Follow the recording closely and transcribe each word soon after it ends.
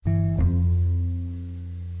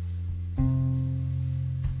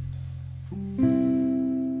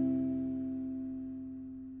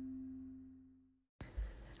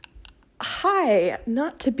Okay,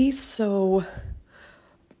 not to be so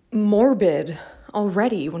morbid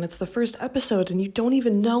already when it's the first episode and you don't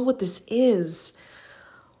even know what this is.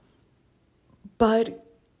 But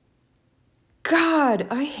God,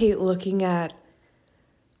 I hate looking at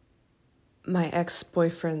my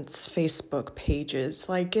ex-boyfriend's Facebook pages.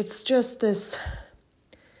 Like, it's just this...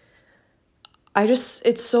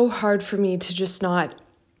 it's so hard for me to just not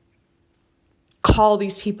call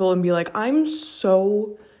these people and be like, I'm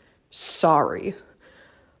so sorry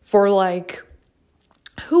for like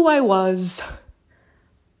who I was,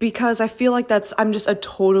 because I feel like I'm just a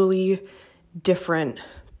totally different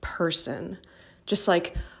person, just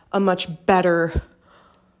like a much better,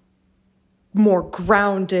 more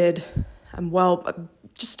grounded, and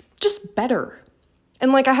just better.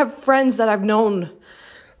 And like, I have friends that I've known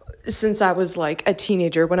since I was like a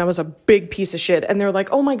teenager when I was a big piece of shit, and they're like,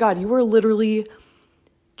 oh my God, you were literally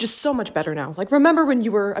just so much better now. Like, remember when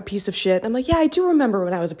you were a piece of shit? And I'm like, yeah, I do remember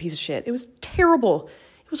when I was a piece of shit. It was terrible.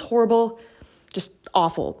 It was horrible. Just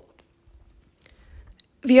awful.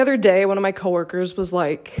 The other day, one of my coworkers was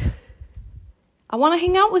like, I want to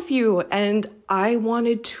hang out with you. And I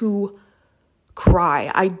wanted to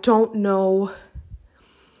cry. I don't know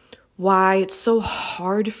why it's so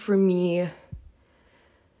hard for me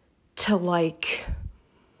to like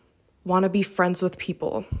want to be friends with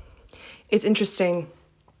people. It's interesting.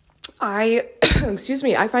 I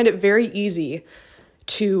find it very easy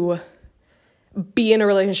to be in a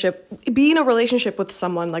relationship with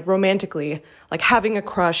someone, like romantically, like having a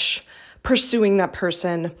crush, pursuing that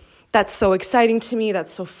person. That's so exciting to me. That's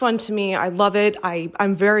so fun to me. I love it.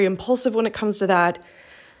 I'm very impulsive when it comes to that,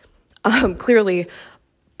 clearly.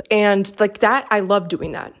 And like that, I love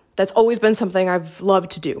doing that. That's always been something I've loved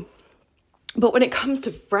to do. But when it comes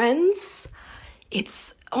to friends,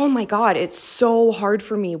 oh my God, it's so hard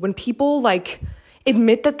for me. When people like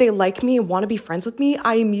admit that they like me and want to be friends with me,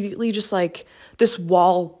 I immediately just like, this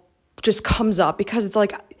wall just comes up, because it's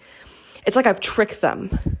like I've tricked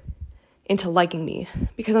them into liking me,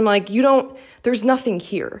 because I'm like, there's nothing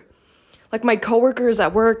here. Like my coworkers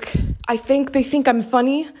at work, I think they think I'm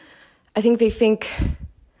funny. I think they think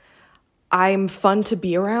I'm fun to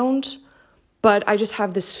be around, but I just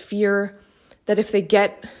have this fear that if they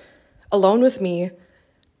get alone with me,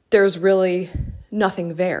 there's really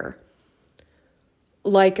nothing there.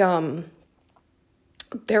 Like,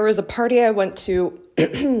 there was a party I went to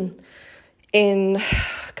in,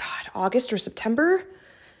 August or September,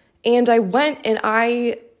 and I went and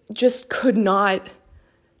I just could not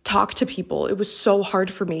talk to people. It was so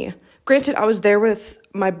hard for me. Granted, I was there with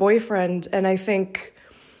my boyfriend, and I think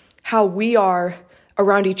how we are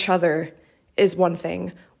around each other is one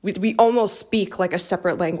thing. We almost speak like a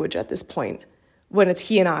separate language at this point when it's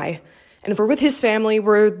he and I. And if we're with his family,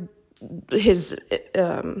 we're his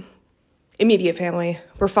immediate family,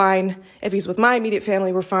 we're fine. If he's with my immediate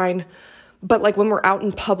family, we're fine. But like when we're out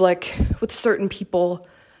in public with certain people,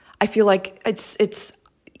 I feel like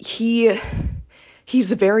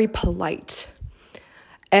he's very polite.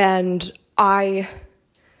 And I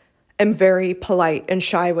am very polite and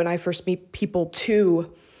shy when I first meet people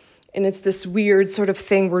too. And it's this weird sort of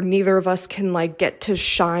thing where neither of us can like get to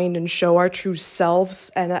shine and show our true selves.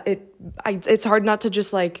 And it's hard not to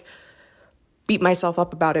just like beat myself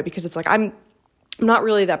up about it, because it's like, I'm not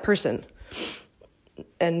really that person.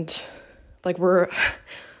 And like I'm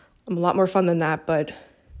a lot more fun than that, but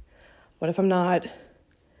what if I'm not?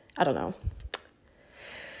 I don't know.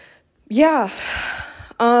 Yeah.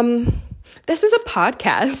 This is a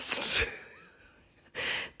podcast.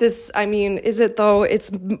 Is it though? It's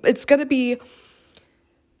going to be,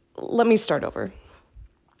 let me start over.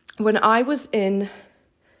 When I was in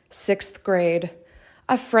 6th grade,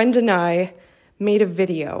 a friend and I made a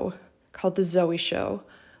video called The Zoe Show,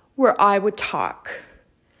 where I would talk.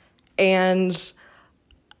 And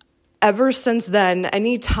ever since then,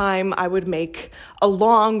 anytime I would make a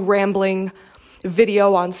long rambling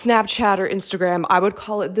video on Snapchat or Instagram, I would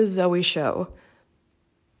call it The Zoe Show,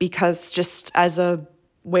 because just as a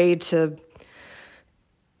way to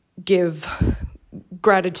give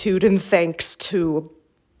gratitude and thanks to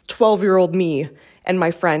 12-year-old me and my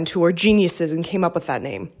friend, who are geniuses and came up with that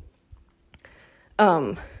name.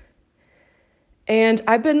 And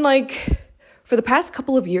I've been like, for the past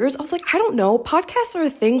couple of years, I was like, I don't know, podcasts are a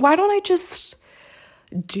thing. Why don't I just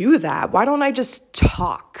do that? Why don't I just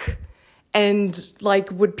talk? And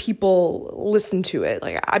like, would people listen to it?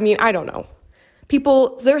 Like, I don't know.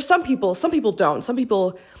 There are some people don't. Some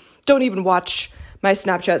people don't even watch my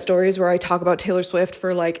Snapchat stories where I talk about Taylor Swift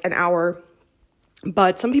for like an hour,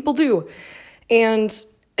 but some people do. And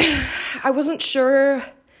I wasn't sure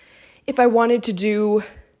if I wanted to do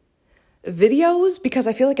videos because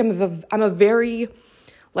I feel like I'm a very,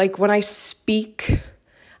 like, when I speak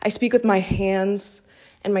with my hands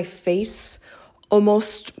and my face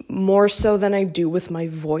almost more so than I do with my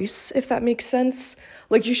voice, if that makes sense.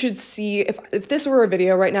 Like, you should see, if this were a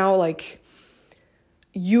video right now, like,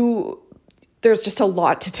 there's just a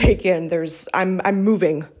lot to take in. I'm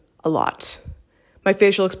moving a lot. My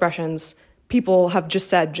facial expressions, people have just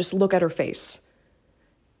said, just look at her face.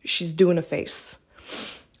 She's doing a face.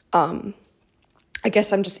 I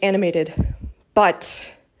guess I'm just animated,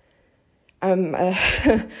 but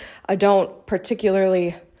I don't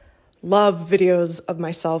particularly love videos of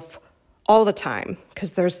myself all the time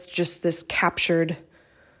because there's just this captured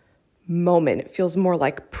moment. It feels more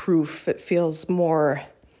like proof. It feels more,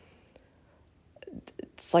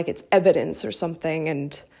 it's like it's evidence or something,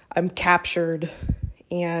 and I'm captured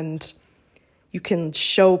and you can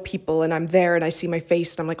show people and I'm there and I see my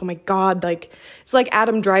face and I'm like, oh my God, like, it's like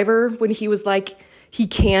Adam Driver when he was like, he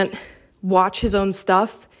can't watch his own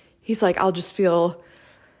stuff. He's like, I'll just feel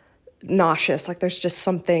nauseous. Like, there's just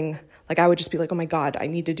something, like, I would just be like, oh my God, I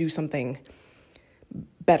need to do something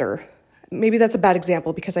better. Maybe that's a bad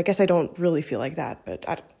example because I guess I don't really feel like that.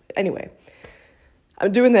 But anyway,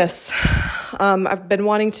 I'm doing this. I've been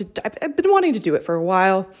wanting to do it for a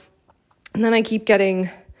while. And then I keep getting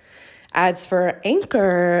ads for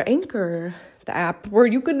Anchor, the app where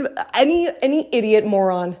you could, any idiot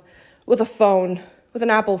moron with a phone, with an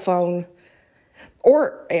Apple phone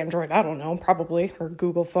or Android, I don't know, probably, or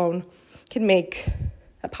Google phone, can make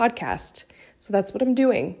a podcast. So that's what I'm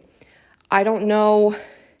doing. I don't know.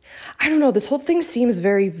 This whole thing seems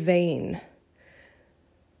very vain.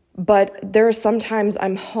 But there are sometimes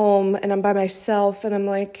I'm home and I'm by myself and I'm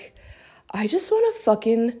like, I just want to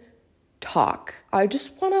fucking talk. I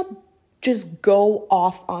just want to just go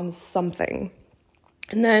off on something.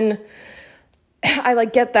 And then I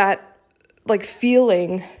like get that like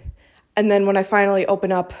feeling. And then when I finally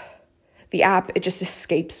open up the app, it just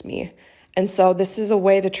escapes me. And so this is a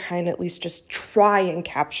way to try and at least just try and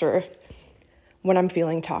capture when I'm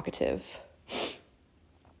feeling talkative.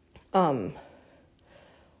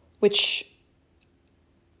 Which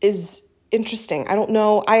is interesting. I don't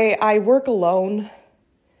know. I work alone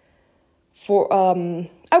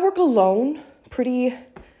I work alone pretty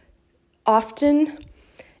often.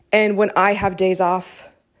 And when I have days off,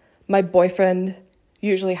 my boyfriend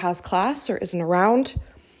usually has class or isn't around.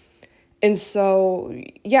 And so,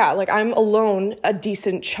 yeah, like I'm alone a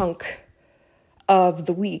decent chunk of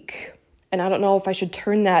the week. And I don't know if I should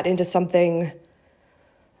turn that into something,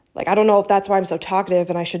 like, I don't know if that's why I'm so talkative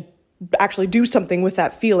and I should actually do something with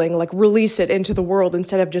that feeling, like release it into the world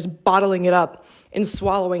instead of just bottling it up and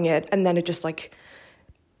swallowing it. And then it just like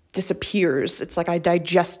disappears. It's like I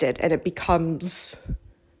digest it and it becomes,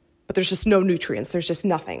 but there's just no nutrients. There's just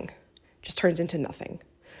nothing. It just turns into nothing.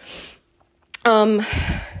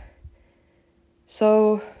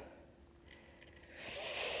 So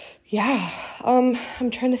yeah, I'm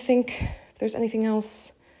trying to think if there's anything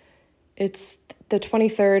else. It's the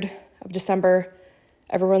 23rd of December.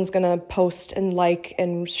 Everyone's going to post and like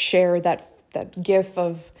and share that gif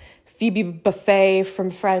of Phoebe Buffay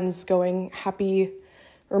from Friends going happy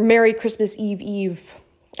or Merry Christmas Eve.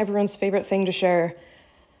 Everyone's favorite thing to share.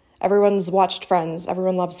 Everyone's watched Friends.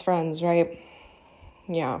 Everyone loves Friends, right?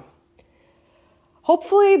 Yeah.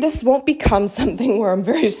 Hopefully this won't become something where I'm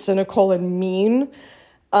very cynical and mean.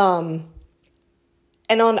 I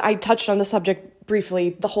touched on the subject briefly,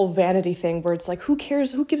 the whole vanity thing where it's like, who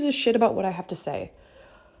cares? Who gives a shit about what I have to say?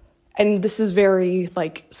 And this is very,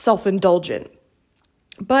 like, self-indulgent.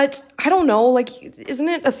 But I don't know, like, isn't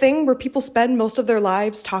it a thing where people spend most of their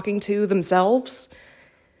lives talking to themselves?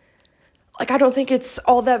 Like, I don't think it's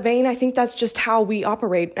all that vain. I think that's just how we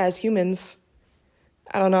operate as humans.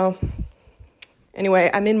 I don't know. Anyway,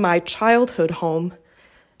 I'm in my childhood home.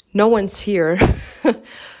 No one's here.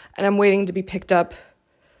 And I'm waiting to be picked up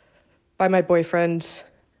by my boyfriend.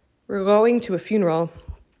 We're going to a funeral.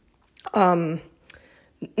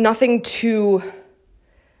 Nothing too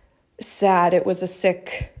sad. It was a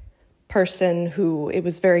sick person who it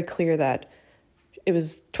was very clear that it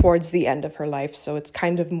was towards the end of her life. So it's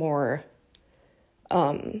kind of more,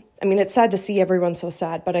 it's sad to see everyone so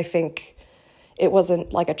sad, but I think it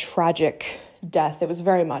wasn't like a tragic death. It was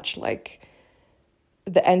very much like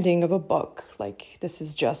the ending of a book. Like, this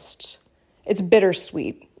is just, it's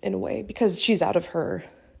bittersweet in a way because she's out of her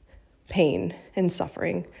pain and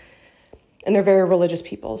suffering. And they're very religious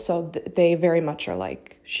people, so they very much are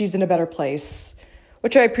like, she's in a better place,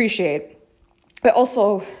 which I appreciate. But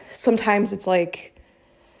also, sometimes it's like,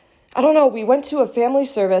 I don't know, we went to a family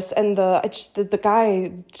service, and the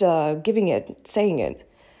guy saying it,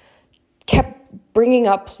 kept bringing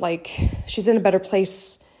up, like, she's in a better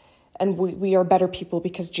place and we are better people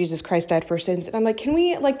because Jesus Christ died for our sins. And I'm like, can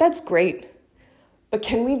we, like, that's great, but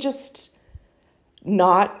can we just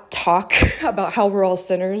not talk about how we're all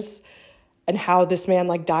sinners and how this man,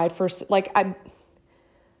 like, died for, like, I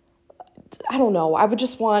don't know.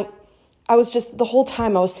 The whole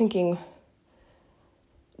time I was thinking,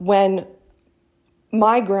 when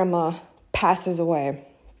my grandma passes away,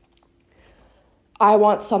 I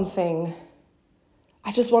want something,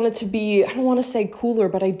 I just want it to be, I don't want to say cooler,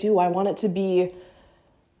 but I do. I want it to be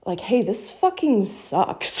like, hey, this fucking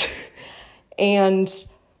sucks. And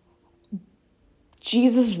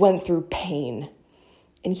Jesus went through pain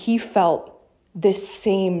and he felt this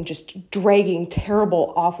same just dragging,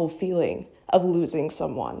 terrible, awful feeling of losing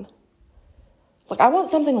someone. Like, I want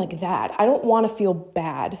something like that. I don't want to feel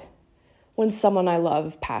bad when someone I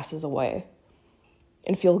love passes away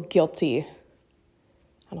and feel guilty.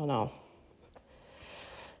 I don't know.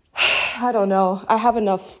 I have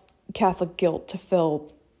enough Catholic guilt to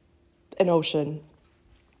fill an ocean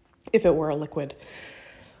if it were a liquid.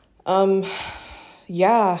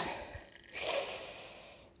 Yeah.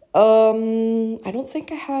 I don't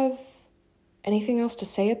think I have anything else to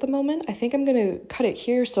say at the moment. I think I'm going to cut it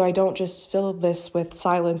here so I don't just fill this with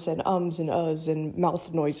silence and ums and uhs and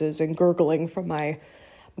mouth noises and gurgling from my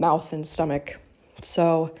mouth and stomach.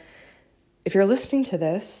 So if you're listening to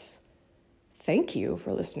this, thank you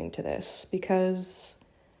for listening to this, because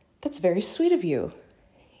that's very sweet of you.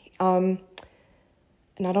 And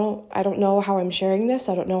I don't know how I'm sharing this.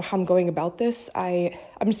 I don't know how I'm going about this.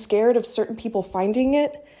 I'm scared of certain people finding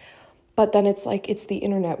it, but then it's like, it's the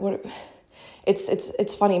internet.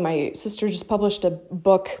 It's funny. My sister just published a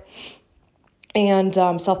book and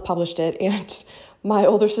self-published it, and my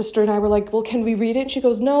older sister and I were like, well, can we read it? And she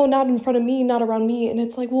goes, no, not in front of me, not around me. And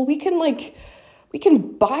it's like, well, we can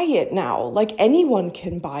buy it now. Like, anyone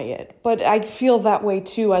can buy it. But I feel that way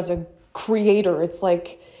too as a creator. It's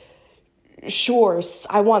like, sure,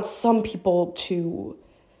 I want some people to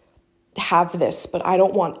have this, but I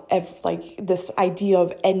don't want this idea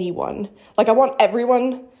of anyone. Like, I want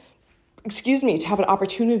everyone, to have an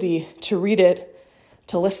opportunity to read it,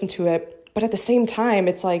 to listen to it. But at the same time,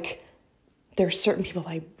 it's like, there are certain people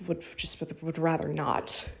I would rather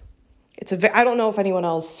not. I don't know if anyone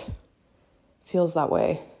else feels that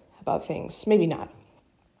way about things. Maybe not.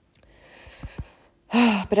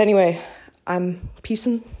 But anyway, I'm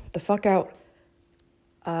peacing the fuck out.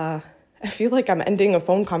 I feel like I'm ending a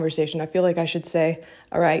phone conversation. I feel like I should say,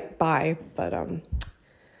 all right, bye. But I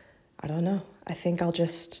don't know. I think I'll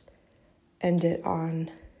just end it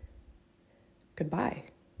on goodbye.